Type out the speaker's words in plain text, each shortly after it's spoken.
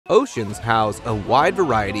Oceans house a wide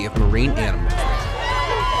variety of marine animals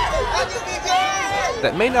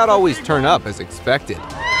that may not always turn up as expected.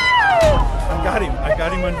 I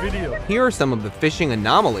got him on video. Here are some of the fishing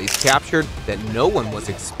anomalies captured that no one was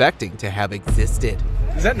expecting to have existed.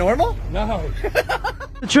 Is that normal? No.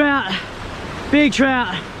 Trout, big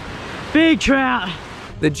trout, big trout.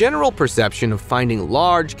 The general perception of finding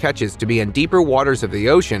large catches to be in deeper waters of the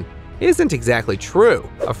ocean isn't exactly true.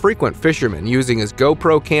 A frequent fisherman using his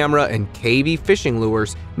GoPro camera and KV fishing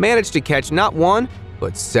lures managed to catch not one,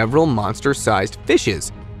 but several monster-sized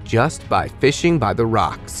fishes just by fishing by the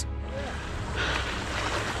rocks.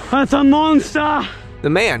 That's a monster! The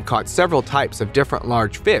man caught several types of different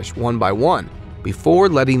large fish one by one before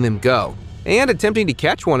letting them go and attempting to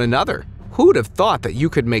catch one another. Who'd have thought that you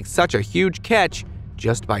could make such a huge catch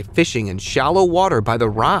just by fishing in shallow water by the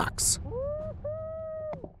rocks?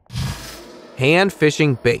 Hand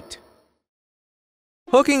fishing bait.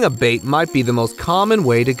 Hooking a bait might be the most common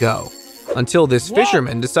way to go, until this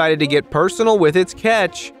fisherman decided to get personal with its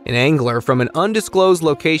catch. An angler from an undisclosed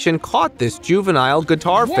location caught this juvenile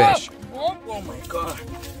guitar fish,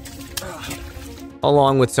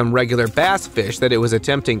 along with some regular bass fish that it was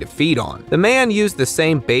attempting to feed on. The man used the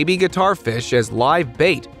same baby guitar fish as live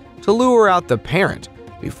bait to lure out the parent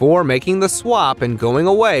before making the swap and going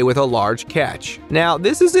away with a large catch. Now,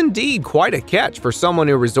 this is indeed quite a catch for someone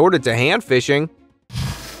who resorted to hand fishing.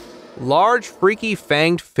 Large, freaky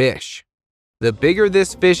fanged fish. The bigger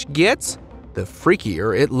this fish gets, the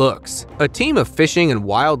freakier it looks. A team of fishing and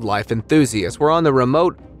wildlife enthusiasts were on the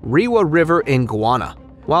remote Rewa River in Guyana,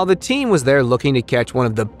 while the team was there looking to catch one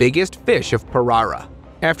of the biggest fish of Parara.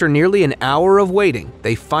 After nearly an hour of waiting,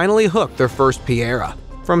 they finally hooked their first piera.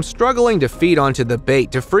 From struggling to feed onto the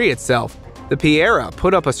bait to free itself, the piera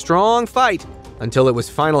put up a strong fight until it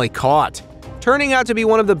was finally caught, turning out to be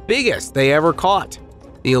one of the biggest they ever caught.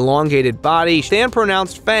 The elongated body and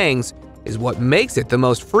pronounced fangs is what makes it the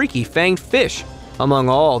most freaky fanged fish among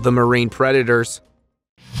all the marine predators.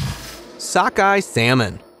 Sockeye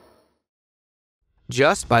salmon.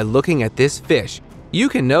 Just by looking at this fish, you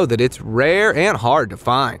can know that it's rare and hard to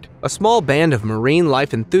find. A small band of marine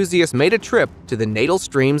life enthusiasts made a trip to the natal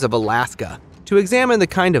streams of Alaska to examine the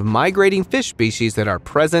kind of migrating fish species that are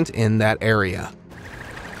present in that area.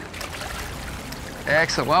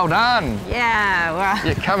 Excellent, well done. Yeah, well.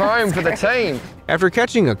 You come home for the team. After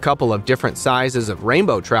catching a couple of different sizes of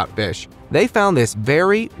rainbow trout fish, they found this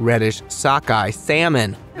very reddish sockeye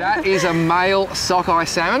salmon. That is a male sockeye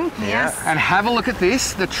salmon. Yes. And have a look at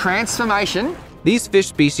this, the transformation. These fish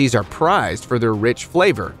species are prized for their rich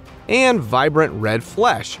flavor and vibrant red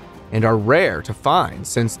flesh, and are rare to find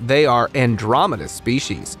since they are Andromeda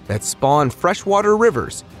species that spawn freshwater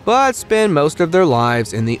rivers but spend most of their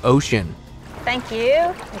lives in the ocean. Thank you.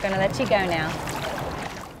 I'm gonna let you go now.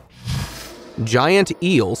 Giant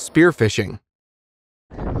eel spearfishing.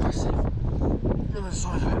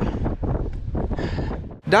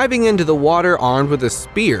 Diving into the water armed with a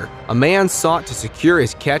spear, a man sought to secure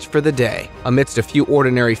his catch for the day. Amidst a few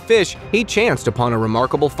ordinary fish, he chanced upon a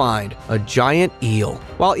remarkable find, a giant eel.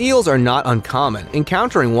 While eels are not uncommon,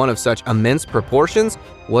 encountering one of such immense proportions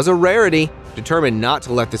was a rarity. Determined not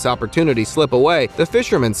to let this opportunity slip away, the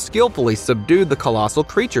fisherman skillfully subdued the colossal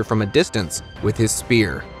creature from a distance with his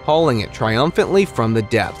spear, hauling it triumphantly from the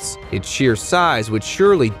depths. Its sheer size would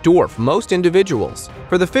surely dwarf most individuals.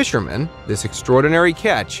 For the fisherman, this extraordinary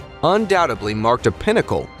catch undoubtedly marked a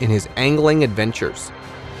pinnacle in his angling adventures.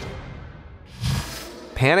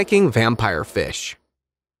 Panicking vampire fish.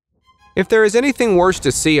 If there is anything worse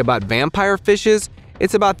to see about vampire fishes,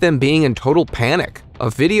 it's about them being in total panic. A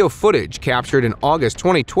video footage captured in August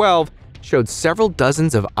 2012 showed several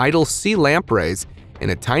dozens of idle sea lampreys in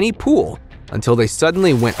a tiny pool until they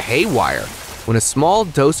suddenly went haywire when a small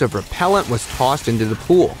dose of repellent was tossed into the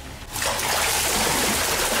pool.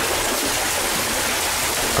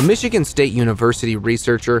 A Michigan State University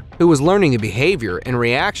researcher who was learning the behavior and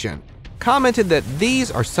reaction commented that these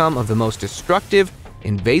are some of the most destructive,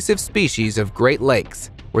 invasive species of Great Lakes,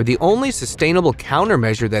 where the only sustainable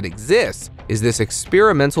countermeasure that exists is this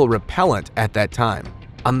experimental repellent at that time.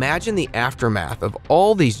 Imagine the aftermath of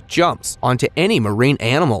all these jumps onto any marine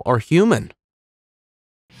animal or human.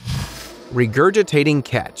 Regurgitating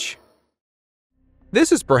catch.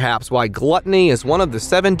 This is perhaps why gluttony is one of the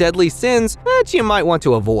 7 deadly sins that you might want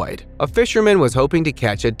to avoid. A fisherman was hoping to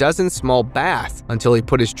catch a dozen small bass until he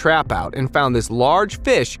put his trap out and found this large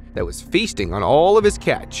fish that was feasting on all of his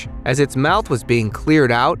catch. As its mouth was being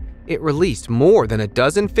cleared out, it released more than a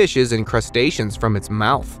dozen fishes and crustaceans from its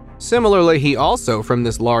mouth. Similarly, he also from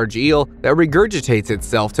this large eel that regurgitates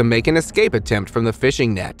itself to make an escape attempt from the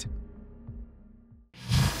fishing net.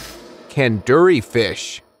 Kanduri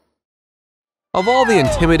fish. Of all the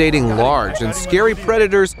intimidating, large, and scary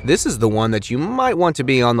predators, this is the one that you might want to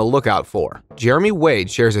be on the lookout for. Jeremy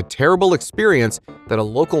Wade shares a terrible experience that a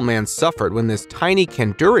local man suffered when this tiny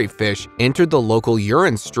Kanduri fish entered the local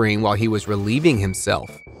urine stream while he was relieving himself.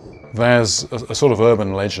 There's a sort of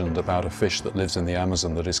urban legend about a fish that lives in the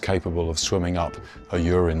Amazon that is capable of swimming up a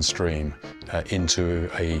urine stream into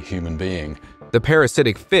a human being. The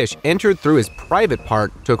parasitic fish entered through his private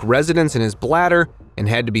part, took residence in his bladder, and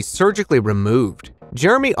had to be surgically removed.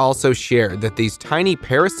 Jeremy also shared that these tiny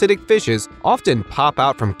parasitic fishes often pop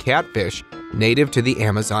out from catfish native to the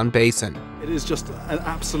Amazon basin. It is just an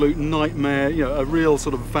absolute nightmare, you know, a real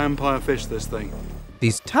sort of vampire fish, this thing.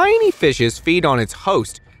 These tiny fishes feed on its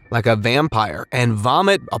host like a vampire and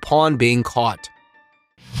vomit upon being caught.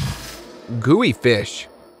 Gooey fish.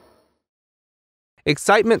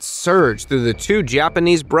 Excitement surged through the two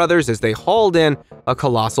Japanese brothers as they hauled in a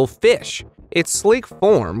colossal fish, its sleek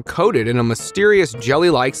form coated in a mysterious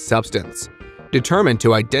jelly-like substance. Determined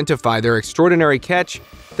to identify their extraordinary catch,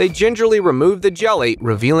 they gingerly removed the jelly,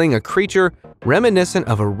 revealing a creature reminiscent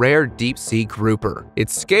of a rare deep-sea grouper.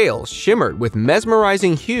 Its scales shimmered with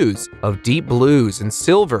mesmerizing hues of deep blues and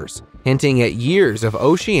silvers, hinting at years of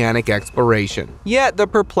oceanic exploration. Yet the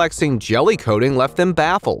perplexing jelly coating left them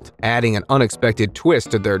baffled, adding an unexpected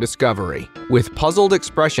twist to their discovery. With puzzled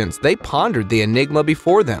expressions, they pondered the enigma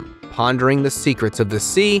before them, pondering the secrets of the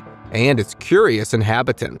sea and its curious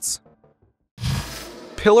inhabitants.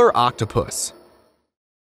 Pillar octopus.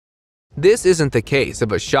 This isn't the case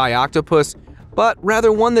of a shy octopus, but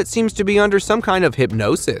rather one that seems to be under some kind of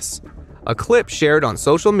hypnosis. A clip shared on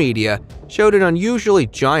social media showed an unusually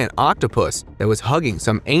giant octopus that was hugging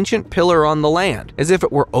some ancient pillar on the land, as if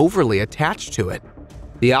it were overly attached to it.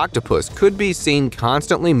 The octopus could be seen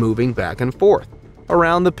constantly moving back and forth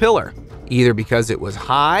around the pillar, either because it was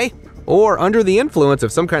high or under the influence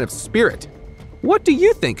of some kind of spirit. What do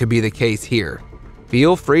you think could be the case here?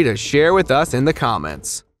 Feel free to share with us in the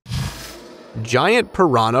comments. Giant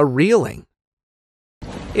piranha reeling.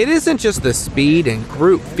 It isn't just the speed and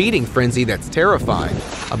group feeding frenzy that's terrifying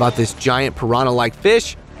about this giant piranha-like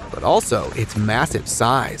fish, but also its massive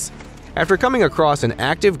size. After coming across an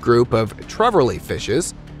active group of trevally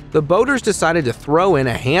fishes, the boaters decided to throw in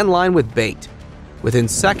a hand line with bait. Within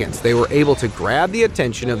seconds, they were able to grab the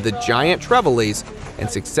attention of the giant trevallies and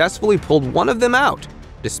successfully pulled one of them out,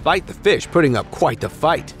 despite the fish putting up quite the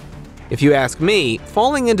fight. If you ask me,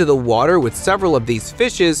 falling into the water with several of these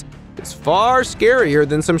fishes is far scarier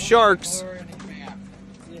than some sharks.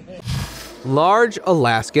 Large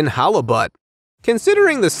Alaskan halibut.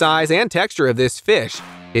 Considering the size and texture of this fish,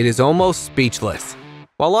 it is almost speechless.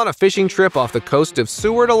 While on a fishing trip off the coast of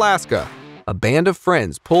Seward, Alaska, a band of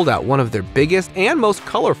friends pulled out one of their biggest and most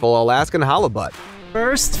colorful Alaskan halibut.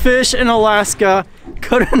 First fish in Alaska,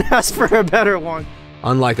 couldn't ask for a better one.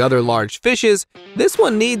 Unlike other large fishes, this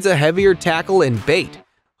one needs a heavier tackle and bait.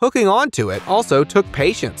 Hooking onto it also took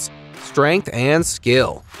patience, strength, and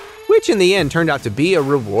skill, which in the end turned out to be a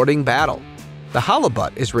rewarding battle. The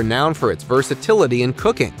halibut is renowned for its versatility in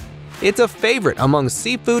cooking. It's a favorite among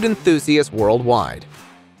seafood enthusiasts worldwide.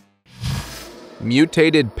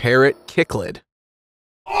 Mutated parrot cichlid.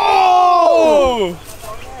 Oh!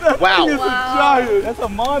 Wow. Giant. That's a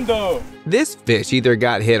mondo. This fish either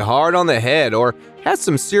got hit hard on the head or has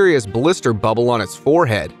some serious blister bubble on its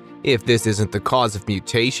forehead, if this isn't the cause of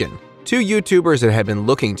mutation. Two YouTubers that had been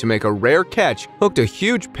looking to make a rare catch hooked a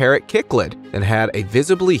huge parrot cichlid that had a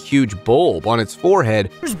visibly huge bulb on its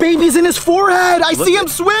forehead. There's babies in his forehead! I see him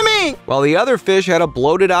swimming! While the other fish had a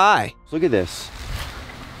bloated eye. Look at this.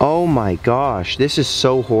 Oh my gosh, this is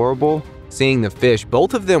so horrible. Seeing the fish,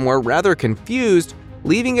 both of them were rather confused,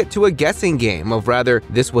 leaving it to a guessing game of whether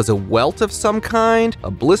this was a welt of some kind, a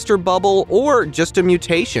blister bubble, or just a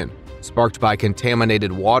mutation sparked by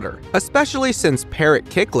contaminated water, especially since parrot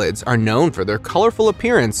cichlids are known for their colorful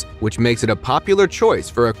appearance, which makes it a popular choice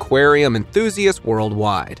for aquarium enthusiasts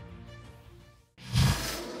worldwide.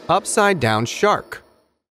 Upside-down shark.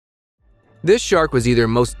 This shark was either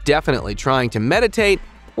most definitely trying to meditate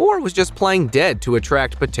or was just playing dead to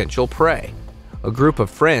attract potential prey. A group of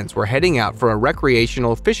friends were heading out for a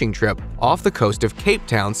recreational fishing trip off the coast of Cape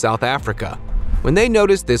Town, South Africa, when they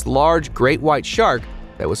noticed this large great white shark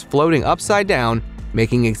that was floating upside down,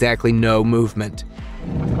 making exactly no movement.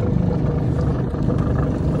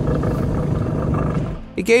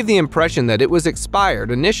 It gave the impression that it was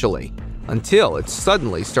expired initially, until it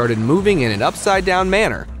suddenly started moving in an upside-down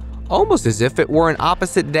manner, almost as if it were an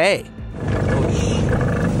opposite day.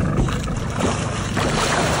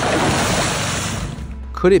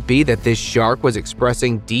 Could it be that this shark was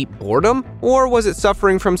expressing deep boredom, or was it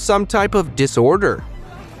suffering from some type of disorder?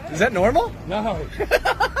 Is that normal? No.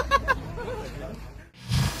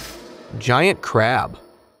 Giant crab.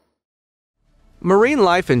 Marine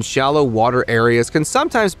life in shallow water areas can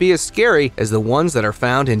sometimes be as scary as the ones that are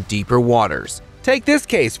found in deeper waters. Take this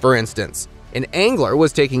case, for instance. An angler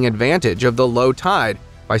was taking advantage of the low tide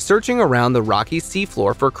by searching around the rocky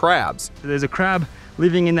seafloor for crabs. There's a crab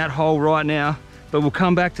living in that hole right now, but we'll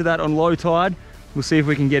come back to that on low tide. We'll see if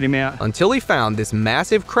we can get him out. Until he found this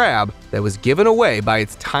massive crab that was given away by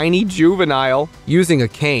its tiny juvenile. Using a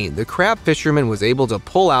cane, the crab fisherman was able to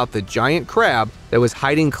pull out the giant crab that was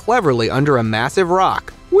hiding cleverly under a massive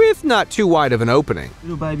rock, with not too wide of an opening.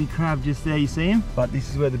 Little baby crab just there, you see him? But this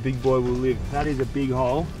is where the big boy will live. That is a big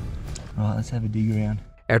hole. All right, let's have a dig around.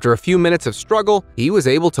 After a few minutes of struggle, he was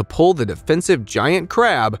able to pull the defensive giant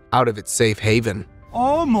crab out of its safe haven.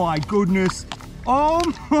 Oh my goodness. Oh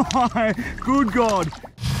my good God.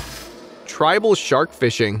 Tribal shark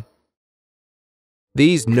fishing.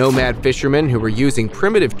 These nomad fishermen who were using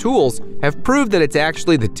primitive tools have proved that it's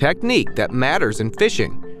actually the technique that matters in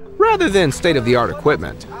fishing, rather than state-of-the-art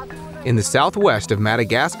equipment. In the southwest of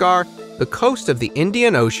Madagascar, the coast of the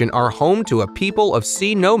Indian Ocean are home to a people of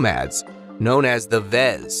sea nomads, known as the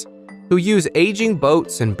Vez, who use aging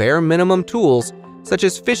boats and bare minimum tools, such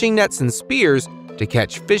as fishing nets and spears, to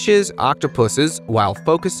catch fishes, octopuses, while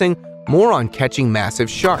focusing more on catching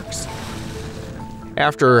massive sharks.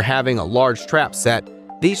 After having a large trap set,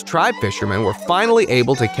 these tribe fishermen were finally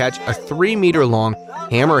able to catch a 3-meter-long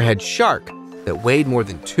hammerhead shark that weighed more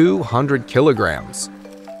than 200 kilograms.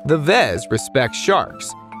 The Vez respect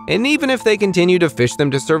sharks, and even if they continue to fish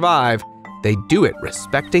them to survive, they do it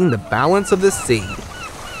respecting the balance of the sea.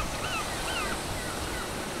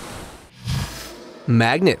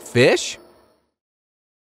 Magnet fish?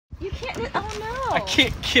 You can't. Oh no. I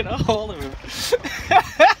can't get a hold of him.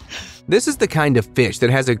 This is the kind of fish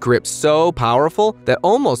that has a grip so powerful that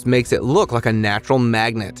almost makes it look like a natural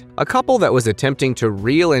magnet. A couple that was attempting to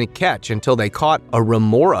reel and catch until they caught a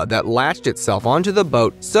remora that latched itself onto the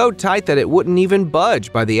boat so tight that it wouldn't even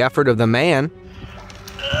budge by the effort of the man.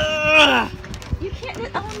 You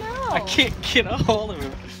can't. Oh no. I can't get a hold of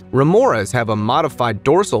him. Remoras have a modified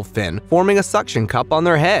dorsal fin forming a suction cup on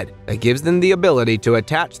their head that gives them the ability to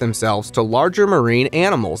attach themselves to larger marine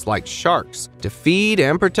animals like sharks to feed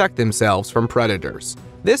and protect themselves from predators.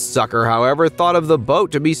 This sucker, however, thought of the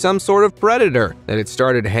boat to be some sort of predator that it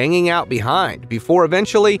started hanging out behind before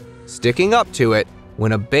eventually sticking up to it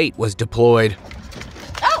when a bait was deployed.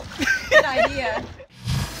 Oh, good idea.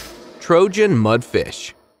 Trojan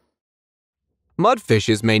mudfish.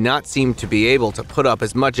 Mudfishes may not seem to be able to put up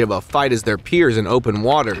as much of a fight as their peers in open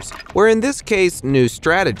waters, where in this case, new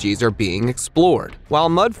strategies are being explored. While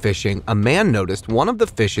mudfishing, a man noticed one of the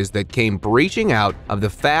fishes that came breaching out of the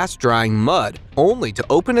fast-drying mud, only to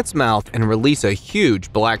open its mouth and release a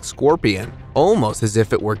huge black scorpion, almost as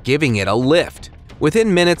if it were giving it a lift.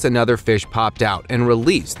 Within minutes, another fish popped out and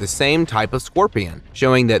released the same type of scorpion,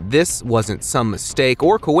 showing that this wasn't some mistake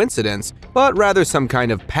or coincidence, but rather some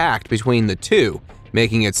kind of pact between the two,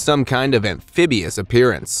 making it some kind of amphibious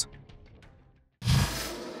appearance.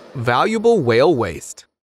 Valuable whale waste.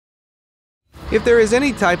 If there is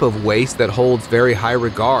any type of waste that holds very high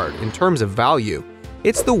regard in terms of value,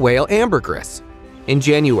 it's the whale ambergris. In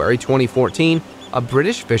January 2014, a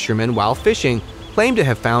British fisherman, while fishing, claimed to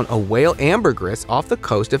have found a whale ambergris off the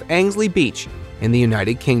coast of Ainsley Beach in the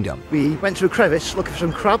United Kingdom. We went to a crevice looking for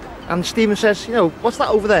some crab, and Stephen says, what's that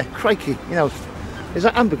over there? Crikey, is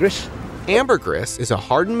that ambergris? Ambergris is a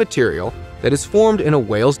hardened material that is formed in a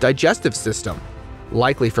whale's digestive system,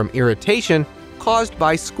 likely from irritation caused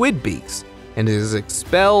by squid beaks, and is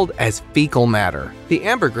expelled as fecal matter. The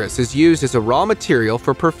ambergris is used as a raw material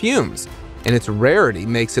for perfumes, and its rarity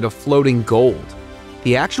makes it a floating gold.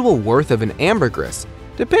 The actual worth of an ambergris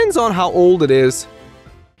depends on how old it is.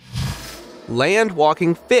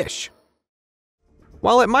 Land-walking fish.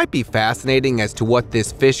 While it might be fascinating as to what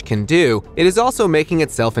this fish can do, it is also making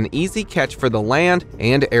itself an easy catch for the land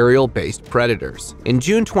and aerial-based predators. In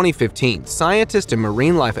June 2015, scientists and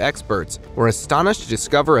marine life experts were astonished to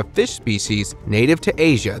discover a fish species native to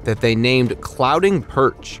Asia that they named clouding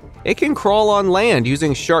perch. It can crawl on land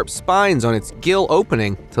using sharp spines on its gill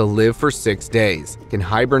opening to live for 6 days, can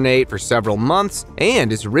hibernate for several months,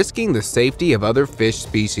 and is risking the safety of other fish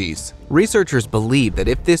species. Researchers believe that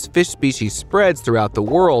if this fish species spreads throughout the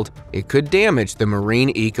world, it could damage the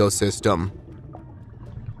marine ecosystem.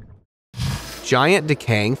 Giant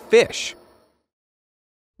decaying fish.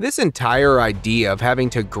 This entire idea of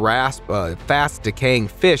having to grasp a fast decaying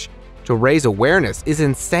fish to raise awareness is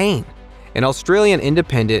insane. an Australian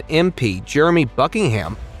independent MP, Jeremy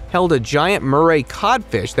Buckingham, held a giant Murray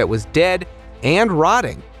codfish that was dead and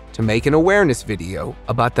rotting to make an awareness video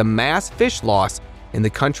about the mass fish loss in the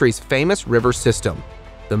country's famous river system,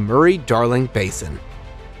 the Murray-Darling Basin.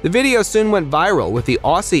 The video soon went viral, with the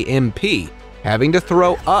Aussie MP having to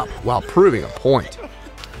throw up while proving a point.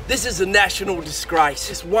 This is a national disgrace.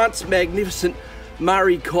 This once magnificent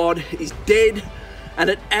Murray cod is dead, and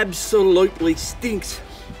it absolutely stinks.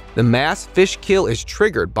 The mass fish kill is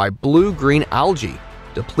triggered by blue-green algae,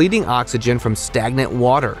 depleting oxygen from stagnant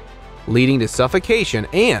water, leading to suffocation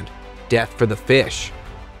and death for the fish.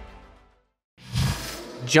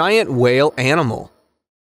 Giant whale animal.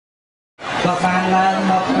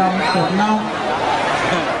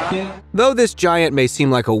 Though this giant may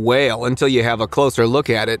seem like a whale until you have a closer look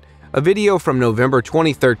at it, a video from November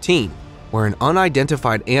 2013, where an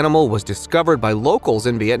unidentified animal was discovered by locals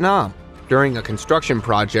in Vietnam. During a construction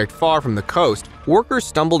project far from the coast, workers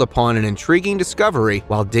stumbled upon an intriguing discovery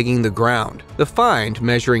while digging the ground. The find,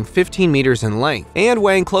 measuring 15 meters in length and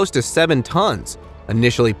weighing close to 7 tons,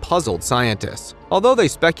 initially puzzled scientists. Although they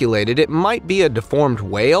speculated it might be a deformed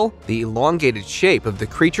whale, the elongated shape of the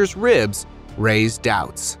creature's ribs raised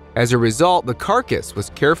doubts. As a result, the carcass was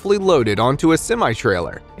carefully loaded onto a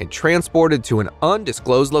semi-trailer and transported to an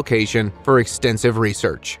undisclosed location for extensive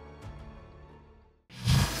research.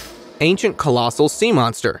 Ancient colossal sea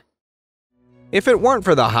monster. If it weren't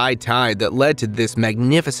for the high tide that led to this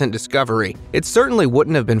magnificent discovery, it certainly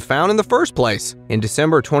wouldn't have been found in the first place. In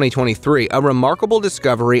December 2023, a remarkable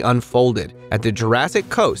discovery unfolded at the Jurassic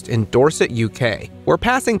Coast in Dorset, UK, where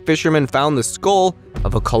passing fishermen found the skull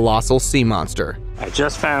of a colossal sea monster. I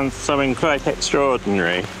just found something quite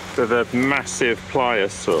extraordinary with a massive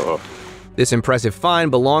pliosaur. This impressive find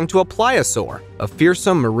belonged to a pliosaur, a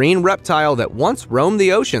fearsome marine reptile that once roamed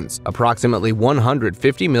the oceans approximately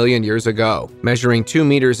 150 million years ago, measuring 2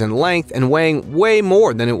 meters in length and weighing way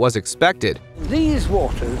more than it was expected. These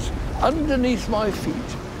waters, underneath my feet,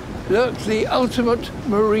 lurks the ultimate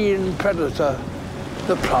marine predator,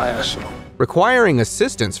 the pliosaur. Requiring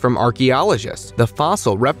assistance from archaeologists, the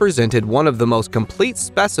fossil represented one of the most complete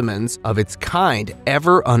specimens of its kind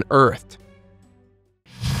ever unearthed.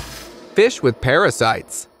 Fish with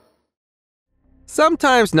parasites.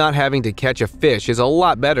 Sometimes not having to catch a fish is a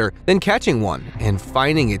lot better than catching one and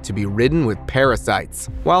finding it to be ridden with parasites.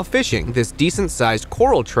 While fishing, this decent-sized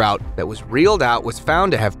coral trout that was reeled out was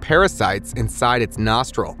found to have parasites inside its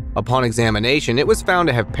nostril. Upon examination, it was found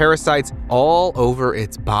to have parasites all over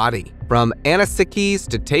its body, from anisakids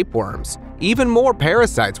to tapeworms. Even more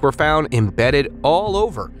parasites were found embedded all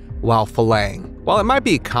over while filleting. While it might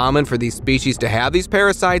be common for these species to have these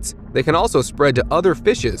parasites, they can also spread to other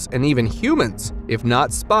fishes and even humans if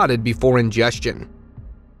not spotted before ingestion.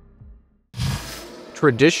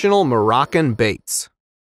 Traditional Moroccan baits.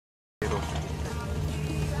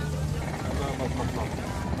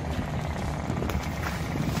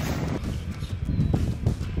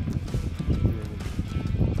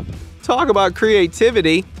 Talk about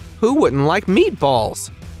creativity! Who wouldn't like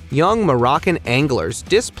meatballs? Young Moroccan anglers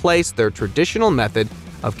displaced their traditional method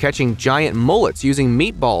of catching giant mullets using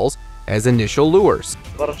meatballs as initial lures.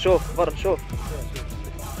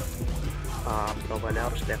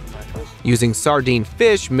 Using sardine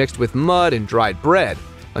fish mixed with mud and dried bread,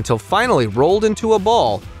 until finally rolled into a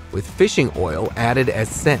ball with fishing oil added as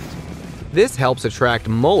scent. This helps attract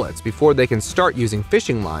mullets before they can start using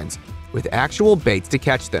fishing lines with actual baits to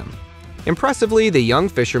catch them. Impressively, the young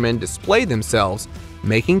fishermen displayed themselves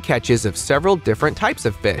making catches of several different types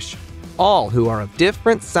of fish, all who are of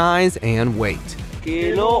different size and weight.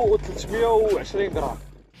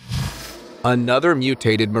 Another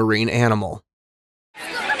mutated marine animal.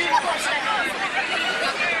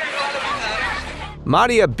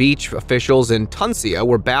 Madia beach officials in Tunisia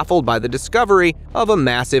were baffled by the discovery of a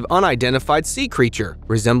massive unidentified sea creature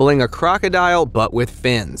resembling a crocodile but with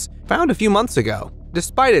fins, found a few months ago.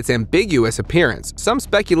 Despite its ambiguous appearance, some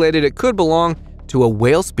speculated it could belong to a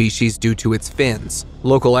whale species due to its fins.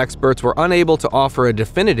 Local experts were unable to offer a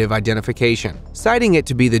definitive identification, citing it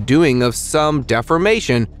to be the doing of some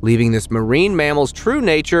deformation, leaving this marine mammal's true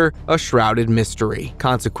nature a shrouded mystery.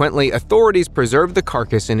 Consequently, authorities preserved the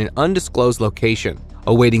carcass in an undisclosed location,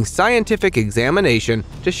 awaiting scientific examination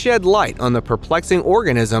to shed light on the perplexing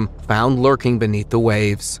organism found lurking beneath the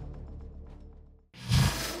waves.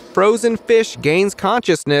 Frozen fish gains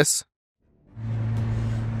consciousness.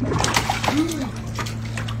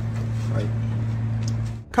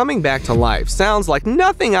 coming back to life sounds like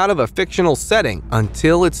nothing out of a fictional setting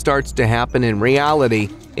until it starts to happen in reality.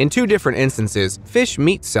 In 2 different instances, fish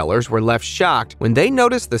meat sellers were left shocked when they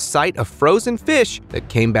noticed the sight of frozen fish that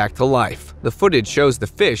came back to life. The footage shows the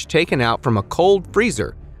fish taken out from a cold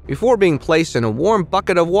freezer before being placed in a warm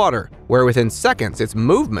bucket of water, where within seconds its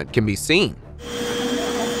movement can be seen.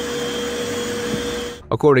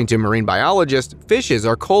 According to marine biologists, fishes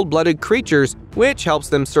are cold-blooded creatures, which helps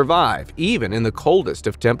them survive even in the coldest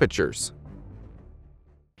of temperatures.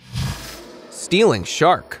 Stealing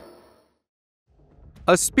shark.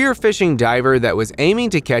 A spearfishing diver that was aiming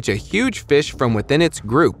to catch a huge fish from within its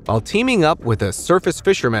group while teaming up with a surface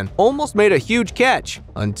fisherman almost made a huge catch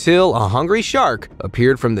until a hungry shark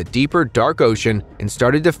appeared from the deeper, dark ocean and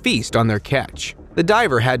started to feast on their catch. The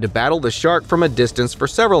diver had to battle the shark from a distance for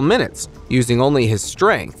several minutes, using only his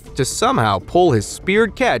strength to somehow pull his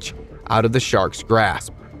speared catch out of the shark's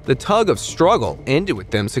grasp. The tug of struggle ended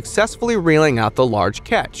with them successfully reeling out the large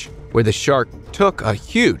catch, where the shark took a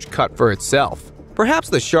huge cut for itself. Perhaps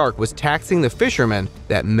the shark was taxing the fishermen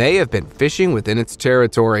that may have been fishing within its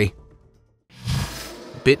territory.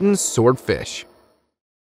 Bitten swordfish.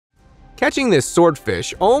 Catching this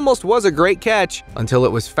swordfish almost was a great catch until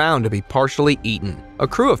it was found to be partially eaten. A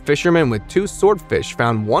crew of fishermen with 2 swordfish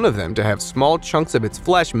found one of them to have small chunks of its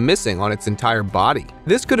flesh missing on its entire body.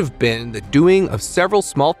 This could have been the doing of several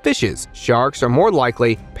small fishes. Sharks are more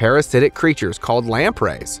likely parasitic creatures called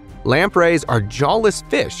lampreys. Lampreys are jawless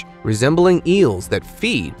fish resembling eels that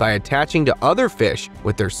feed by attaching to other fish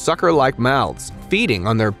with their sucker-like mouths, feeding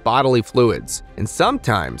on their bodily fluids, and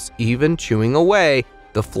sometimes even chewing away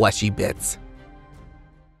the fleshy bits.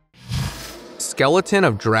 Skeleton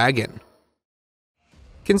of dragon.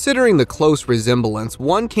 Considering the close resemblance,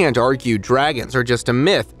 one can't argue dragons are just a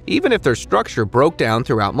myth, even if their structure broke down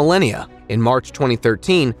throughout millennia. In March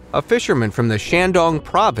 2013, a fisherman from the Shandong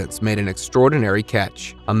province made an extraordinary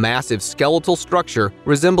catch, a massive skeletal structure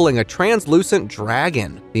resembling a translucent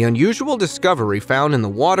dragon. The unusual discovery found in the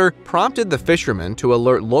water prompted the fisherman to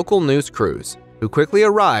alert local news crews, who quickly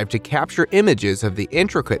arrived to capture images of the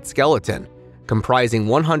intricate skeleton, comprising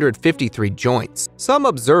 153 joints. Some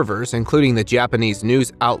observers, including the Japanese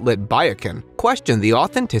news outlet Byakuren, questioned the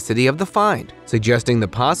authenticity of the find, suggesting the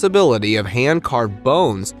possibility of hand-carved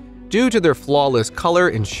bones due to their flawless color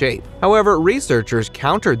and shape. However, researchers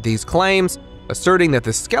countered these claims, asserting that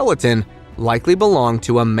the skeleton likely belonged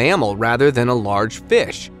to a mammal rather than a large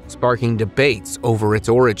fish, sparking debates over its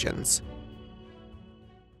origins.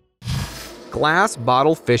 Glass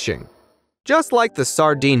bottle fishing. Just like the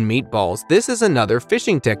sardine meatballs, this is another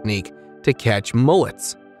fishing technique to catch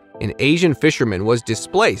mullets. An Asian fisherman was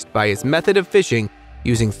displaced by his method of fishing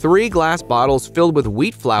using 3 glass bottles filled with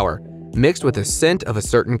wheat flour mixed with a scent of a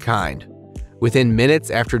certain kind. Within minutes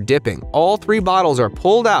after dipping, all 3 bottles are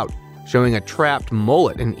pulled out, showing a trapped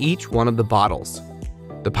mullet in each one of the bottles.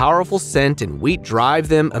 The powerful scent and wheat drive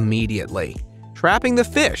them immediately, trapping the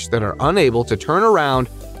fish that are unable to turn around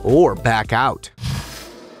or back out.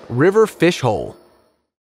 River fish hole.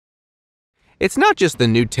 It's not just the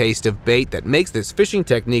new taste of bait that makes this fishing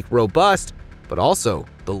technique robust, but also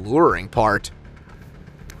the luring part.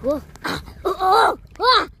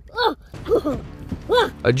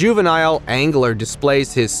 A juvenile angler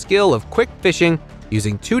displays his skill of quick fishing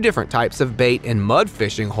using 2 different types of bait in mud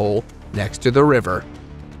fishing hole next to the river.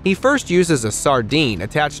 He first uses a sardine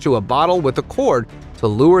attached to a bottle with a cord to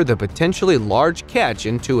lure the potentially large catch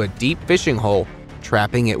into a deep fishing hole,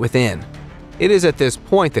 trapping it within. It is at this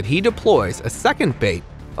point that he deploys a second bait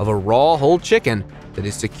of a raw whole chicken that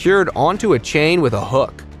is secured onto a chain with a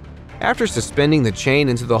hook. After suspending the chain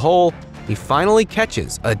into the hole, he finally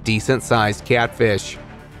catches a decent-sized catfish.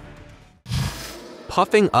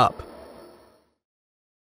 Puffing up.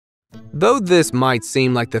 Though this might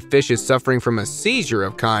seem like the fish is suffering from a seizure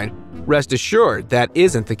of kind, rest assured that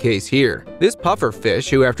isn't the case here. This puffer fish,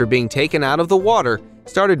 who after being taken out of the water,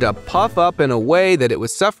 started to puff up in a way that it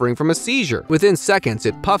was suffering from a seizure. Within seconds,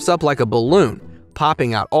 it puffs up like a balloon,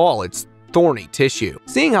 popping out all its thorny tissue.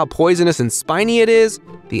 Seeing how poisonous and spiny it is,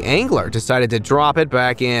 the angler decided to drop it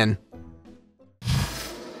back in.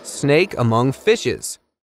 Snake among fishes.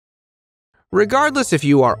 Regardless if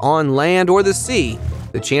you are on land or the sea,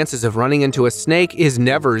 the chances of running into a snake is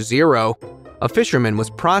never zero. A fisherman was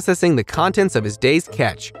processing the contents of his day's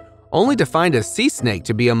catch, only to find a sea snake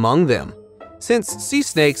to be among them. Since sea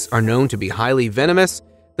snakes are known to be highly venomous,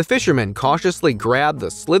 the fisherman cautiously grabbed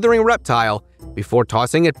the slithering reptile before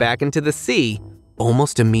tossing it back into the sea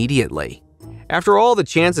almost immediately. After all, the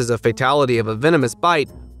chances of fatality of a venomous bite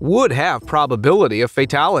would have probability of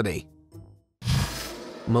fatality.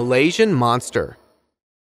 Malaysian monster.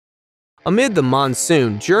 Amid the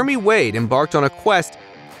monsoon, Jeremy Wade embarked on a quest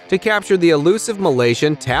to capture the elusive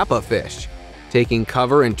Malaysian tapa fish. Taking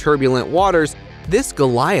cover in turbulent waters, this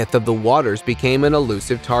Goliath of the waters became an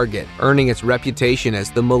elusive target, earning its reputation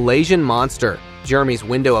as the Malaysian monster. Jeremy's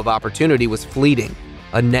window of opportunity was fleeting,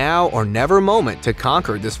 a now or never moment to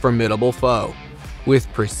conquer this formidable foe.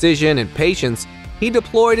 With precision and patience, he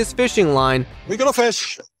deployed his fishing line. We got a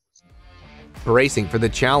fish! Bracing for the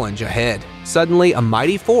challenge ahead. Suddenly, a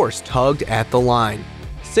mighty force tugged at the line,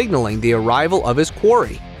 signaling the arrival of his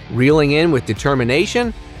quarry. Reeling in with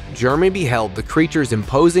determination, Jeremy beheld the creature's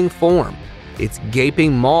imposing form, its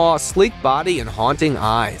gaping maw, sleek body, and haunting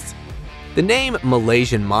eyes. The name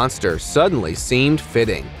Malaysian Monster suddenly seemed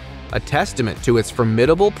fitting, a testament to its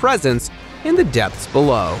formidable presence in the depths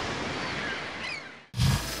below.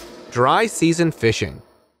 Dry season fishing.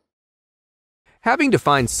 Having to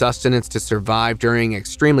find sustenance to survive during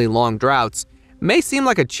extremely long droughts may seem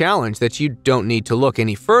like a challenge that you don't need to look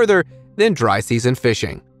any further than dry season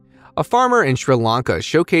fishing. A farmer in Sri Lanka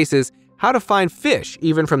showcases how to find fish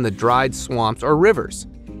even from the dried swamps or rivers.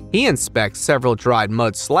 He inspects several dried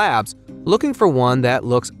mud slabs, looking for one that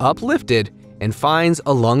looks uplifted, and finds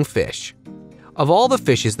a lungfish. Of all the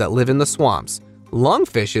fishes that live in the swamps,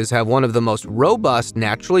 lungfishes have one of the most robust,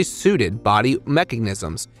 naturally suited body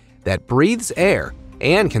mechanisms that breathes air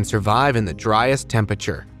and can survive in the driest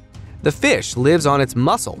temperature. The fish lives on its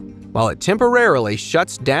muscle, while it temporarily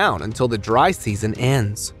shuts down until the dry season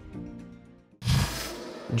ends.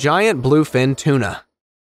 Giant bluefin tuna.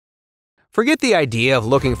 Forget the idea of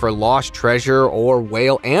looking for lost treasure or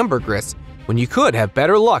whale ambergris when you could have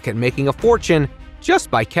better luck at making a fortune just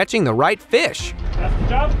by catching the right fish.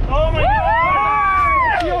 Oh my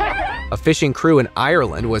God! A fishing crew in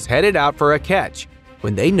Ireland was headed out for a catch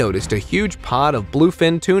when they noticed a huge pod of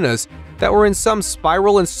bluefin tunas that were in some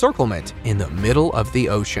spiral encirclement in the middle of the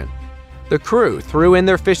ocean. The crew threw in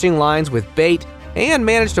their fishing lines with bait and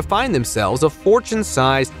managed to find themselves a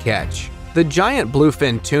fortune-sized catch. The giant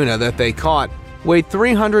bluefin tuna that they caught weighed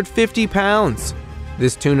 350 pounds.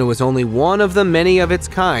 This tuna was only one of the many of its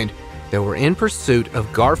kind that were in pursuit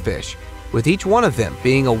of garfish, with each one of them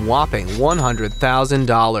being a whopping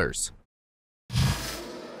 $100,000.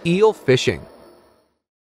 Eel fishing.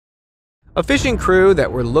 A fishing crew that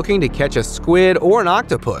were looking to catch a squid or an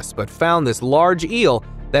octopus but found this large eel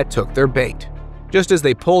that took their bait. Just as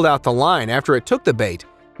they pulled out the line after it took the bait,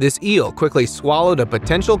 this eel quickly swallowed a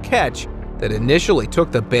potential catch that initially took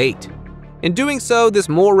the bait. In doing so, this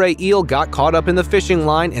moray eel got caught up in the fishing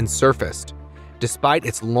line and surfaced. Despite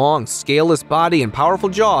its long, scaleless body and powerful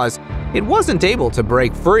jaws, it wasn't able to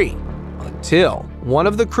break free until one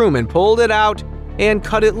of the crewmen pulled it out and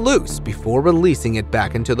cut it loose before releasing it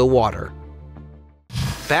back into the water.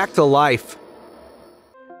 Back to life.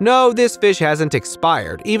 No, this fish hasn't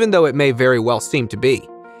expired, even though it may very well seem to be.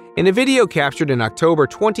 In a video captured in October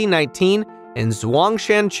 2019 in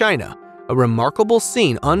Zhongshan, China, a remarkable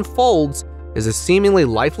scene unfolds as a seemingly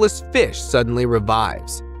lifeless fish suddenly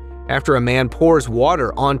revives. After a man pours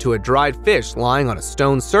water onto a dried fish lying on a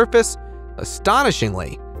stone surface,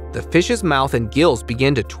 astonishingly, the fish's mouth and gills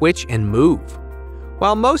begin to twitch and move.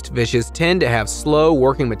 While most fishes tend to have slow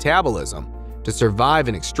working metabolism to survive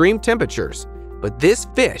in extreme temperatures, but this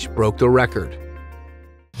fish broke the record.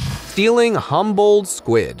 Stealing Humboldt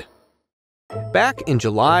squid. Back in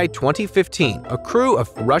July 2015, a crew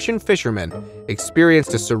of Russian fishermen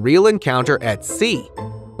experienced a surreal encounter at sea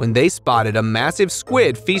when they spotted a massive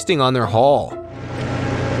squid feasting on their haul.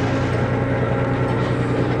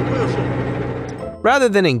 Rather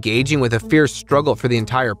than engaging with a fierce struggle for the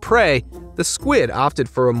entire prey, the squid opted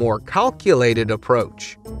for a more calculated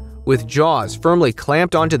approach. With jaws firmly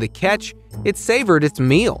clamped onto the catch, it savored its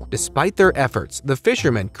meal. Despite their efforts, the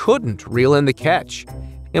fishermen couldn't reel in the catch.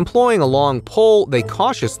 Employing a long pole, they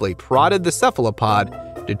cautiously prodded the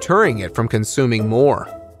cephalopod, deterring it from consuming more.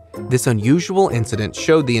 This unusual incident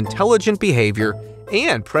showed the intelligent behavior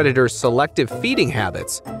and predators' selective feeding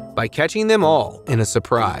habits by catching them all in a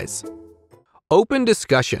surprise. Open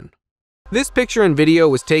discussion. This picture and video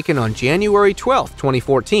was taken on January 12,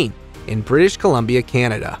 2014, in British Columbia,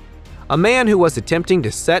 Canada. A man who was attempting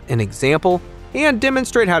to set an example and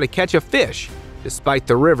demonstrate how to catch a fish, despite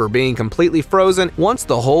the river being completely frozen. Once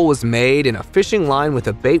the hole was made and a fishing line with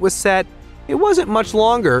a bait was set, it wasn't much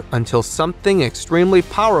longer until something extremely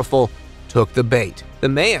powerful took the bait. The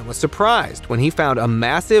man was surprised when he found a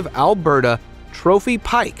massive Alberta trophy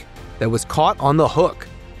pike that was caught on the hook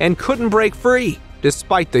and couldn't break free,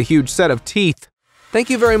 despite the huge set of teeth. Thank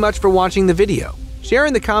you very much for watching the video. Share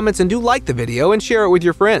in the comments and do like the video and share it with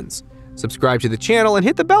your friends. Subscribe to the channel and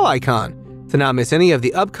hit the bell icon to not miss any of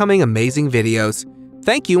the upcoming amazing videos.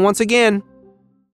 Thank you once again.